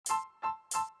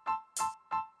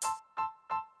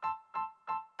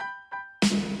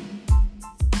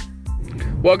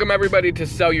Welcome everybody to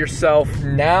Sell Yourself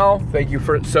Now. Thank you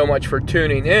so much for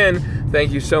tuning in.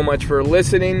 Thank you so much for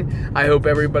listening. I hope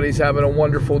everybody's having a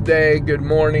wonderful day. Good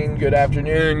morning, good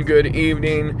afternoon, good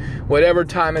evening, whatever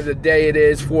time of the day it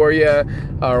is for you,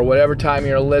 or whatever time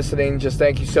you're listening. Just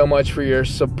thank you so much for your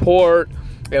support.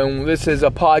 And this is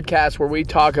a podcast where we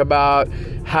talk about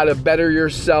how to better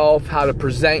yourself, how to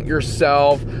present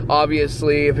yourself.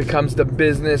 Obviously, if it comes to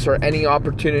business or any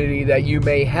opportunity that you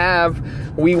may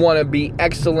have, we want to be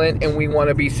excellent and we want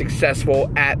to be successful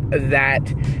at that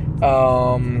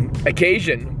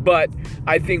occasion. But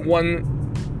I think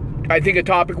a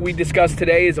topic we discussed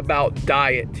today is about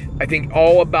diet. I think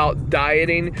all about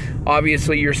dieting.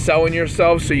 Obviously, you're selling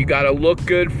yourself, so you got to look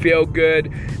good, feel good.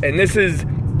 And this is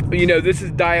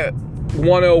Diet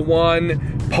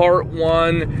 101, Part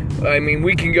 1. I mean,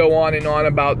 we can go on and on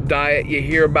about diet. You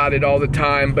hear about it all the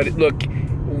time. But look,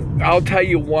 I'll tell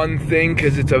you one thing,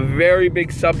 because it's a very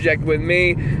big subject with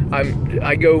me.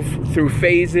 I go through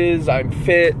phases. I'm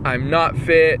fit. I'm not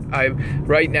fit.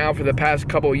 Right now, for the past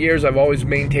couple of years, I've always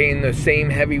maintained the same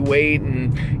heavy weight,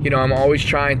 and I'm always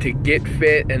trying to get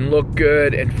fit and look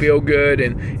good and feel good.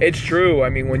 And it's true. I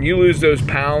mean, when you lose those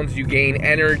pounds, you gain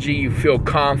energy. You feel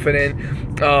confident.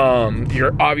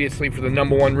 You're obviously, for the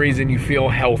number one reason, you feel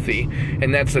healthy,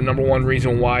 and that's the number one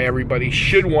reason why everybody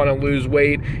should want to lose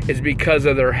weight, is because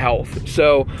of their health.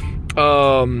 So,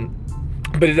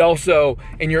 but it also,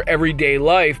 in your everyday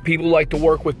life, people like to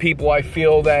work with people, I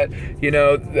feel, that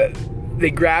that they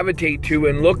gravitate to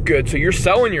and look good. So you're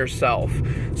selling yourself.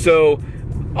 So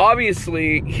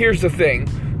obviously, here's the thing.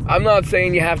 I'm not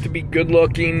saying you have to be good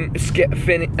looking,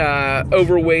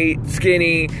 overweight,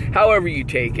 skinny, however you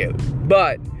take it.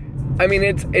 But I mean,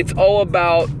 it's all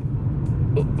about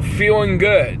feeling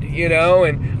good,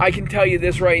 and I can tell you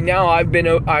this right now. I'm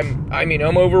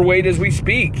overweight as we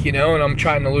speak, and I'm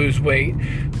trying to lose weight.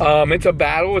 It's a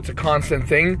battle. It's a constant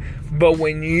thing. But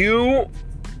when you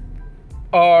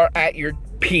are at your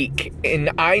peak,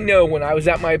 and I know when I was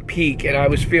at my peak and I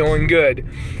was feeling good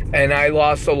and I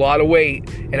lost a lot of weight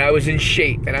and I was in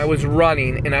shape and I was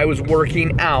running and I was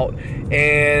working out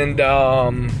and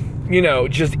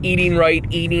just eating right,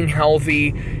 eating healthy,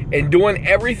 and doing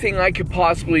everything I could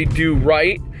possibly do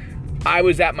right, I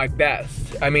was at my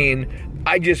best. I mean,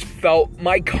 I just felt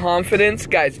my confidence,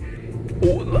 guys.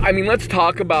 I mean, let's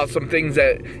talk about some things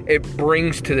that it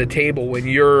brings to the table when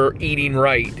you're eating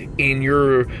right and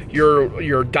you're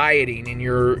dieting and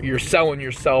you're selling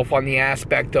yourself on the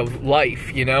aspect of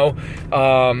life,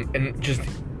 and just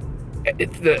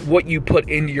it's what you put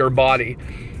into your body.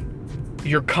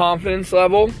 Your confidence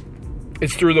level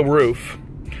is through the roof.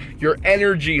 Your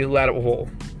energy level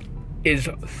is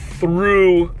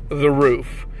through the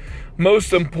roof.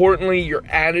 Most importantly, your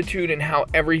attitude and how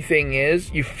everything is.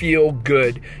 You feel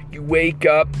good. You wake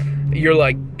up, you're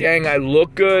like, dang, I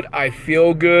look good, I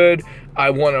feel good, I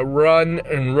want to run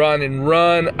and run and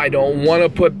run. I don't want to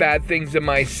put bad things in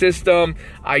my system.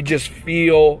 I just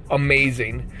feel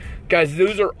amazing. Guys,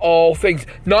 those are all things.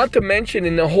 Not to mention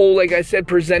in the whole, like I said,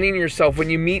 presenting yourself when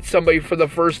you meet somebody for the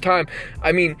first time.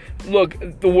 I mean, look,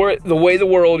 the way the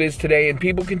world is today, and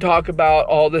people can talk about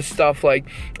all this stuff like,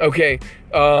 okay,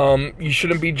 you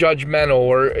shouldn't be judgmental,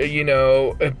 or,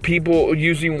 people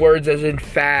using words as in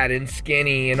fat and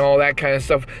skinny and all that kind of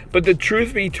stuff. But the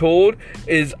truth be told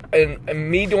is,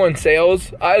 and me doing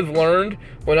sales, I've learned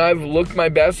when I've looked my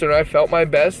best and I felt my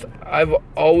best, I've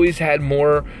always had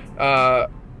more,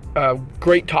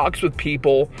 great talks with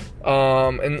people,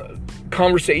 and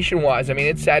conversation-wise. I mean,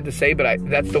 it's sad to say, but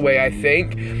that's the way I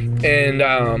think. And,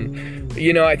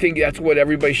 I think that's what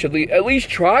everybody should at least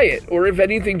try it. Or if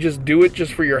anything, just do it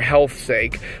just for your health's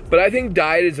sake. But I think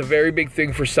diet is a very big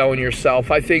thing for selling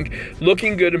yourself. I think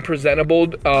looking good and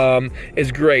presentable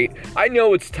is great. I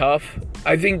know it's tough.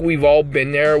 I think we've all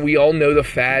been there. We all know the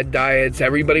fad diets.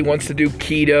 Everybody wants to do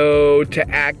keto, to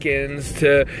Atkins,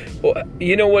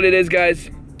 you know what it is,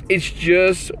 guys? It's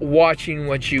just watching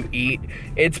what you eat.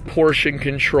 It's portion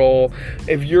control.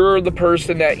 If you're the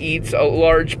person that eats a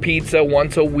large pizza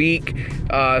once a week,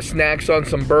 snacks on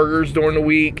some burgers during the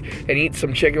week, and eats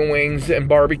some chicken wings and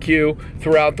barbecue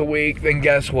throughout the week, then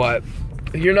guess what?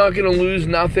 You're not going to lose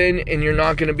nothing, and you're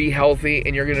not going to be healthy,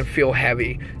 and you're going to feel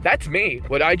heavy. That's me.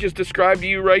 What I just described to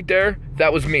you right there,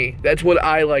 that was me. That's what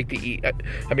I like to eat.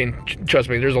 I mean, trust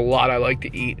me, there's a lot I like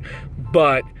to eat.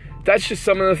 But that's just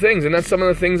some of the things, and that's some of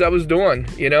the things I was doing,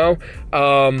 You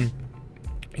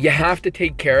have to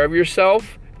take care of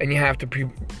yourself, and you have to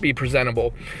be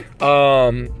presentable.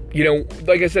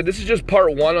 Like I said, this is just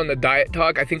part 1 on the diet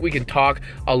talk. I think we can talk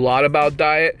a lot about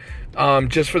diet.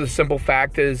 Just for the simple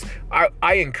fact is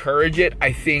I encourage it.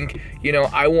 I think,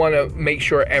 I want to make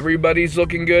sure everybody's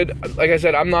looking good. Like I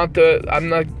said, I'm not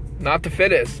the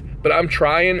fittest, but I'm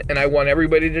trying, and I want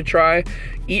everybody to try.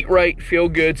 Eat right, feel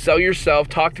good, sell yourself,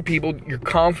 talk to people, your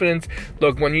confidence.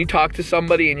 Look, when you talk to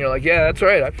somebody and you're like, yeah, that's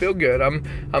right, I feel good.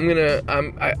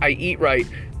 I eat right.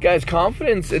 Guys,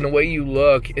 confidence in the way you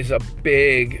look is a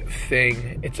big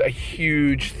thing. It's a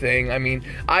huge thing. I mean,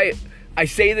 I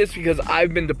say this because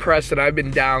I've been depressed and I've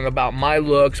been down about my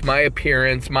looks, my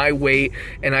appearance, my weight,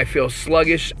 and I feel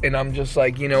sluggish, and I'm just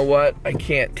like, you know what? I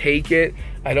can't take it.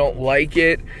 I don't like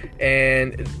it,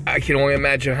 and I can only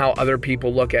imagine how other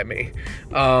people look at me.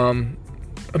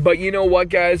 But you know what,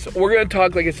 guys? We're going to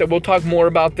talk, like I said, we'll talk more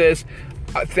about this.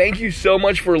 Thank you so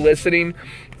much for listening.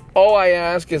 All I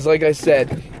ask is, like I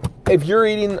said, if you're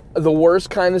eating the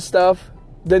worst kind of stuff,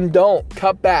 then don't.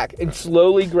 Cut back and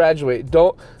slowly graduate.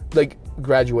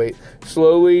 Graduate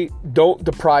slowly. Don't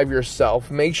deprive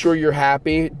yourself. Make sure you're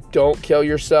happy. Don't kill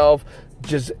yourself.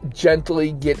 Just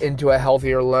gently get into a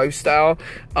healthier lifestyle.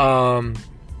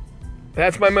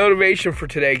 That's my motivation for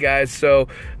today, guys. So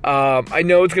I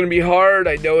know it's going to be hard.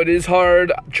 I know it is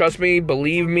hard. Trust me,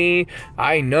 believe me.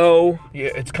 I know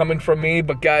it's coming from me.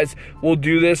 But guys, we'll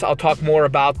do this. I'll talk more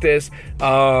about this.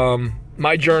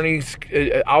 My journeys,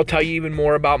 I'll tell you even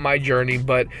more about my journey,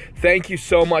 but thank you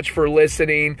so much for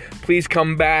listening. Please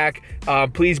come back.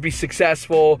 Please be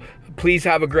successful. Please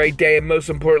have a great day, and most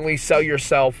importantly, sell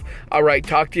yourself. All right,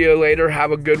 talk to you later.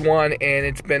 Have a good one, and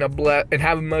it's been and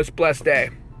have a most blessed day.